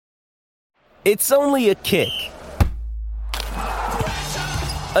It's only a kick,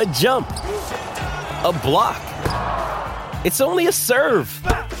 a jump, a block. It's only a serve.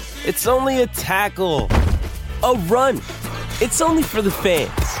 It's only a tackle, a run. It's only for the fans.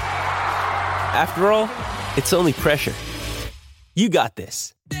 After all, it's only pressure. You got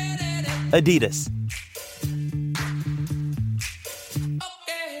this. Adidas.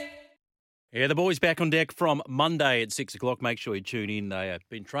 Yeah, the boys back on deck from Monday at 6 o'clock. Make sure you tune in. They have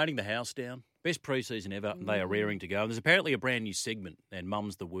been training the house down. Best pre-season ever. And they are raring to go. And there's apparently a brand new segment, and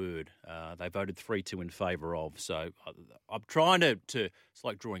Mum's the Word. They voted 3-2 in favour of. So I'm trying to it's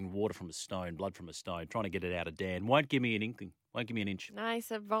like drawing water from a stone, blood from a stone, trying to get it out of Dan. Won't give me an inkling. Won't give me an inch.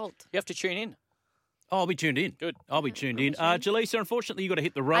 Nice, a vault. You have to tune in. Oh, I'll be tuned in. Good. I'll be tuned in. Jaleesa, unfortunately, you've got to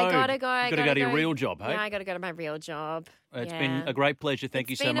hit the road. I gotta go. You've got to go to your real job, hey? Yeah, I gotta go to my real job. It's been a great pleasure. Thank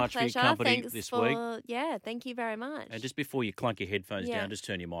you so much for your company this week. Yeah, thank you very much. And just before you clunk your headphones down, just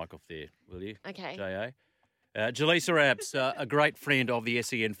turn your mic off there, will you? Okay. J.A. Jaleesa Abs, a great friend of the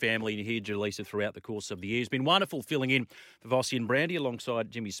SEN family, and you hear Jaleesa throughout the course of the year. It's been wonderful filling in for Vossi and Brandy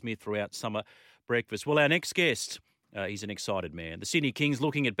alongside Jimmy Smith throughout summer breakfast. Well, our next guest, he's an excited man. The Sydney Kings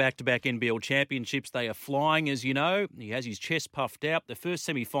looking at back-to-back NBL championships. They are flying, as you know. He has his chest puffed out. The first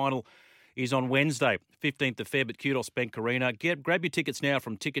semi-final is on Wednesday, 15th of Feb at Kudos Bank Arena. Grab your tickets now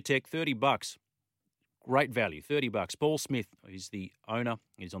from Ticketek, $30. Great value, $30. Paul Smith is the owner.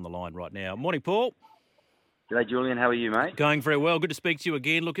 He's on the line right now. Morning, Paul. G'day, Julian. How are you, mate? Going very well. Good to speak to you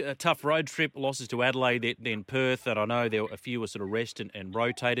again. Look, a tough road trip, losses to Adelaide, then Perth, and I know there were a few were sort of rest and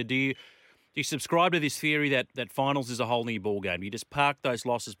rotated. Do you subscribe to this theory that finals is a whole new ball game? You just park those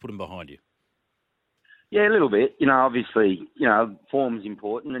losses, put them behind you? Yeah, a little bit. Obviously, form's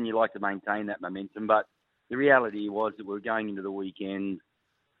important and you like to maintain that momentum. But the reality was that we were going into the weekend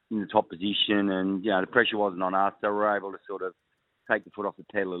in the top position and, the pressure wasn't on us. So we were able to sort of take the foot off the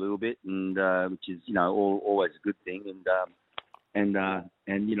pedal a little bit, and which is, always a good thing. But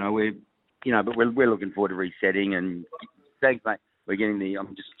we're looking forward to resetting. And thanks, mate. We're getting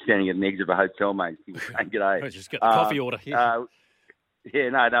I'm just standing at an exit of a hotel, mate. G'day. Just get the coffee order. Just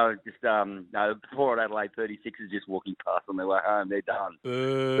Port Adelaide 36 is just walking past on their way home. They're done.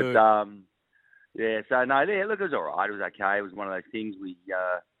 Look, it was all right. It was okay. It was one of those things we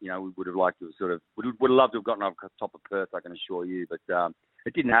would have liked to would have loved to have gotten over top of Perth, I can assure you, but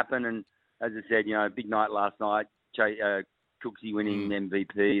it didn't happen. And as I said, big night last night. Cooksey winning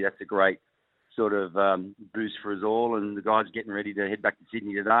MVP. That's a great sort of boost for us all, and the guys are getting ready to head back to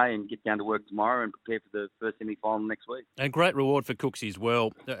Sydney today and get down to work tomorrow and prepare for the first semi-final next week. And great reward for Cooksey as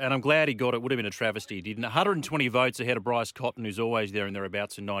well, and I'm glad he got it. Would have been a travesty he didn't. 120 votes ahead of Bryce Cotton, who's always there and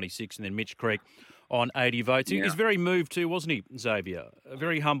thereabouts in 96, and then Mitch Creek on 80 votes. He was very moved too, wasn't he, Xavier?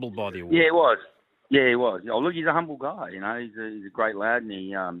 Very humbled by the award. Yeah, he was. Oh, look, he's a humble guy. He's a great lad,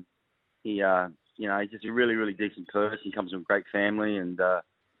 and he's just a really, really decent person. He comes from a great family, and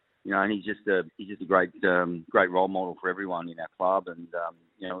and he's just a great role model for everyone in our club, and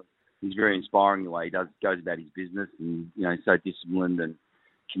he's very inspiring the way he goes about his business, and so disciplined and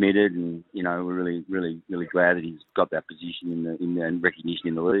committed, and we're really, really, really glad that he's got that position in the recognition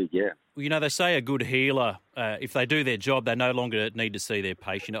in the league. Yeah. Well, they say a good healer, if they do their job, they no longer need to see their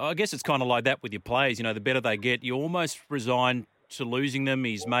patient. I guess it's kind of like that with your players. The better they get, you almost resign to losing them.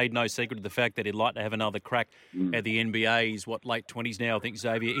 He's made no secret of the fact that he'd like to have another crack at the NBA. He's, late 20s now, I think,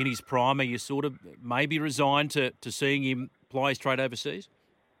 Xavier. In his prime, are you sort of maybe resigned to seeing him ply his trade overseas?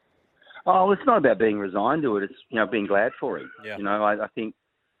 Oh, it's not about being resigned to it. It's, being glad for him. Yeah. I think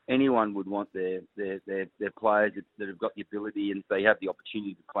anyone would want their players that have got the ability, and if they have the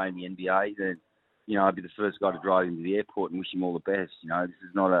opportunity to play in the NBA, then, I'd be the first guy to drive him to the airport and wish him all the best. This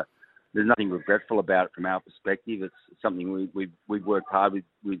is not there's nothing regretful about it from our perspective. It's something we've worked hard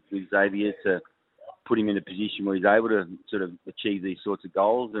with Xavier to put him in a position where he's able to sort of achieve these sorts of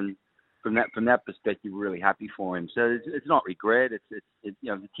goals. And from that perspective, we're really happy for him. So it's not regret. It's a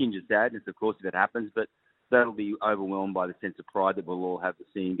tinge of sadness, of course, if it happens, but that'll be overwhelmed by the sense of pride that we'll all have to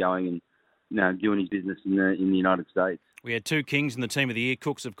see him going and doing his business in the United States. We had two Kings in the Team of the Year,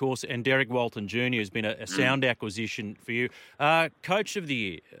 Cooks, of course, and Derek Walton Jr. has been a sound acquisition for you. Coach of the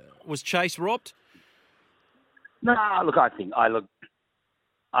Year, was Chase robbed? No, look, I don't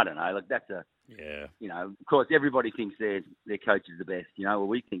know. Look, that's of course, everybody thinks their coach is the best. Well,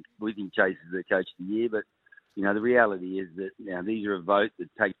 we think Chase is the coach of the year, but the reality is that these are a vote that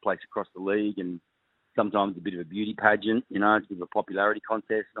takes place across the league, and sometimes a bit of a beauty pageant. It's a bit of a popularity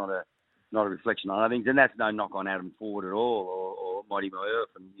contest, not a reflection on other things. And that's no knock on Adam Ford at all, or Mighty Moir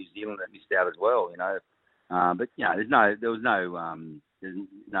from New Zealand that missed out as well. But there's no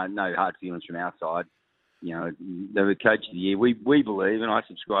hard feelings from our side. You know, they were coach of the year. We believe, and I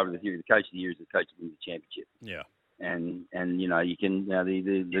subscribe to the theory, the coach of the year is the coach that wins the championship. Yeah. And you know, you can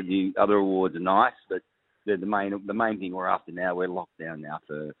the other awards are nice, but the main thing we're after now, we're locked down now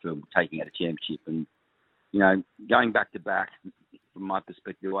for taking out a championship. And you know, going back to back, from my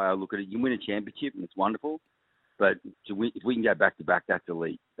perspective, the way I look at it, you win a championship and it's wonderful, but if we can go back to back, that's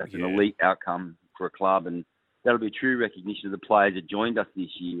elite. That's an elite outcome for a club, and that'll be a true recognition of the players that joined us this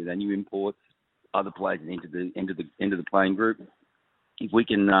year with our new imports, other players that entered the playing group. If we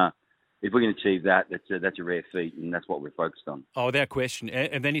can achieve that, that's a rare feat, and that's what we're focused on. Oh, without question.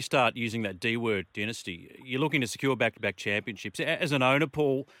 And then you start using that D word, dynasty. You're looking to secure back-to-back championships. As an owner,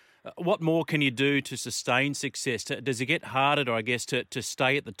 Paul, what more can you do to sustain success? Does it get harder, I guess, to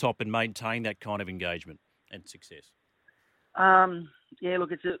stay at the top and maintain that kind of engagement and success? Yeah,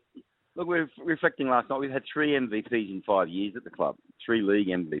 look, we're reflecting last night. We've had 3 MVPs in 5 years at the club, 3 league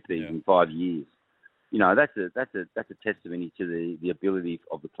MVPs in 5 years. You know, that's a testimony to the ability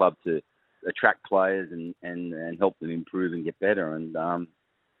of the club to attract players and help them improve and get better. And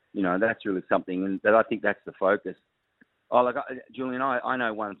you know, that's really something, and that I think that's the focus. Julian, I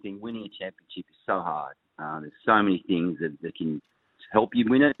know one thing: winning a championship is so hard. There's so many things that can help you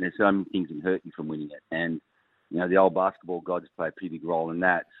win it, and there's so many things that can hurt you from winning it. And you know, the old basketball gods play a pretty big role in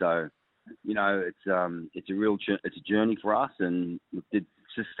that. So, you know, it's a journey for us, and to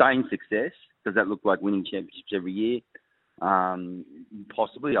sustain success. Does that look like winning championships every year?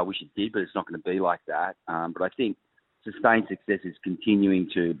 Possibly. I wish it did, but it's not going to be like that. But I think sustained success is continuing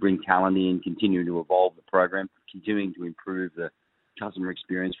to bring talent in, continuing to evolve the program, continuing to improve the customer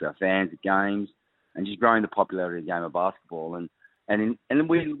experience for our fans at games, and just growing the popularity of the game of basketball. And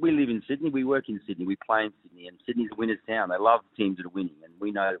we live in Sydney, we work in Sydney, we play in Sydney, and Sydney's a winner's town. They love teams that are winning, and we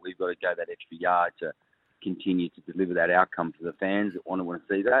know that we've got to go that extra yard to continue to deliver that outcome for the fans that want to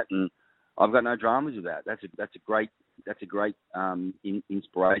see that. And I've got no dramas with that. That's a great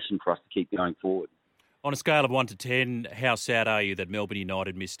inspiration for us to keep going forward. On a scale of 1 to 10, how sad are you that Melbourne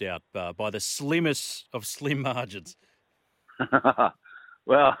United missed out by the slimmest of slim margins?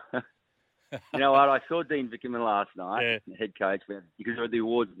 Well, you know what? I saw Dean Vickerman last night, the head coach, because of the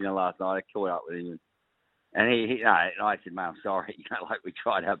awards last night. I caught up with him, and I said, "Mate, I'm sorry. We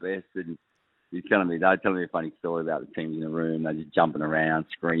tried our best." And they're telling me a funny story about the teams in the room. They're just jumping around,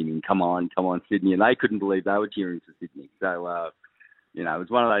 screaming, "Come on, Sydney!" And they couldn't believe they were cheering for Sydney. So, you know, it was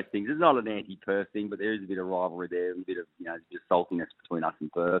one of those things. It's not an anti-Perth thing, but there is a bit of rivalry there, a bit of just saltiness between us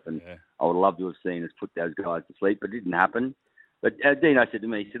and Perth. And I would love to have seen us put those guys to sleep, but it didn't happen. But Dino said to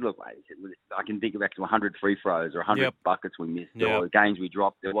me, he said, "Look, mate," he said, "I can think back to 100 free throws or 100 buckets we missed or games we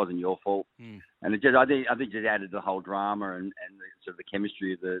dropped. It wasn't your fault." And it just, I think it just added the whole drama and sort of the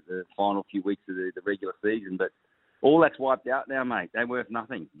chemistry of the final few weeks of the regular season. But all that's wiped out now, mate. They're worth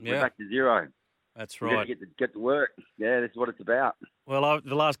nothing. We're back to zero. That's right. We've got to get to work. Yeah, that's what it's about. Well,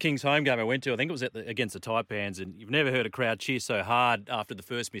 the last Kings home game I went to, I think it was against the Taipans, and you've never heard a crowd cheer so hard after the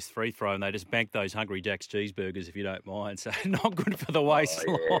first missed free throw, and they just banked those Hungry Jack's cheeseburgers, if you don't mind. So not good for the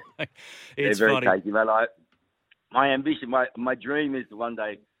waistline. It's they're funny. Very tasty, mate. My ambition, my dream is to one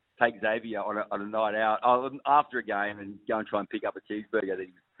day take Xavier on a night out after a game and go and try and pick up a cheeseburger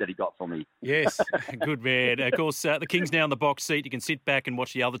that he got from me. Yes, good man. Of course, the Kings now in the box seat. You can sit back and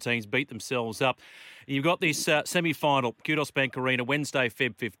watch the other teams beat themselves up. You've got this semi-final, Kudos Bank Arena, Wednesday,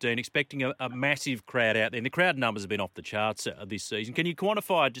 Feb 15, expecting a massive crowd out there. And the crowd numbers have been off the charts this season. Can you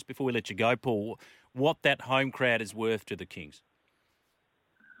quantify, just before we let you go, Paul, what that home crowd is worth to the Kings?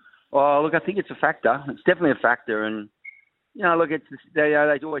 Well, look, I think it's a factor. It's definitely a factor. And, look, they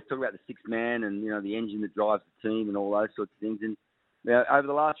always talk about the sixth man and, the engine that drives the team and all those sorts of things. And over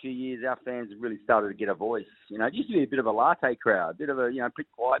the last few years, our fans have really started to get a voice. It used to be a bit of a latte crowd, a bit of a, pretty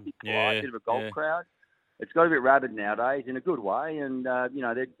quiet, bit of a golf crowd. It's got a bit rabid nowadays in a good way. And,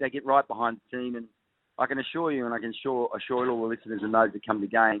 they get right behind the team. And I can assure you, and I can assure all the listeners and those that come to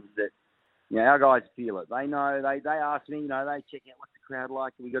games that, our guys feel it. They know, they ask me, they check out what's the crowd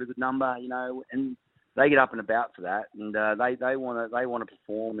like, have we got a good number, and they get up and about for that. And they want to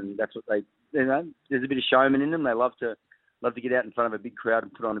perform, and that's what they, there's a bit of showman in them. They love to get out in front of a big crowd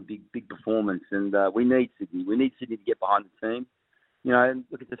and put on a big performance. And we need Sydney. We need Sydney to get behind the team.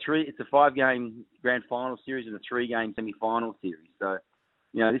 Look, it's a 5-game grand final series and a 3-game semi-final series. So,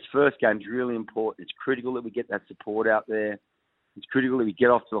 this first game is really important. It's critical that we get that support out there. It's critical that we get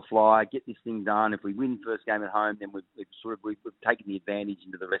off to a fly, get this thing done. If we win the first game at home, then we've taken the advantage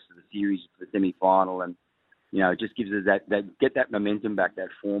into the rest of the series for the semi-final. And, it just gives us get that momentum back, that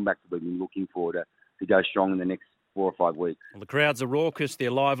form back that we've been looking for to go strong in the next 4 or 5 weeks. Well, the crowds are raucous,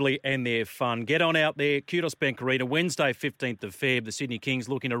 they're lively and they're fun. Get on out there, Kudos Bank Arena, Wednesday 15th of Feb. The Sydney Kings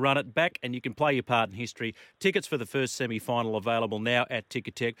looking to run it back and you can play your part in history. Tickets for the first semi-final available now at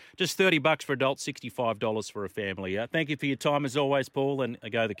Ticketek. Just $30 for adults, $65 for a family. Thank you for your time as always, Paul, and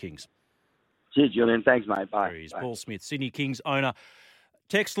go the Kings. Cheers, Julian. Thanks, mate. Bye. There he is, Bye. Paul Smith, Sydney Kings owner.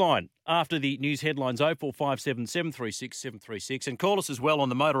 Text line after the news headlines 0457 736 736 and call us as well on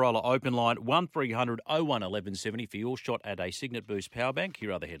the Motorola open line 1300 01 1170 for your shot at a Signet Boost power bank.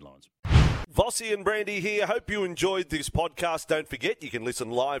 Here are the headlines. Vossi and Brandy here. Hope you enjoyed this podcast. Don't forget you can listen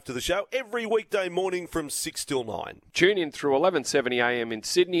live to the show every weekday morning from 6 till 9. Tune in through 1170 AM in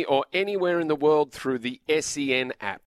Sydney or anywhere in the world through the SEN app.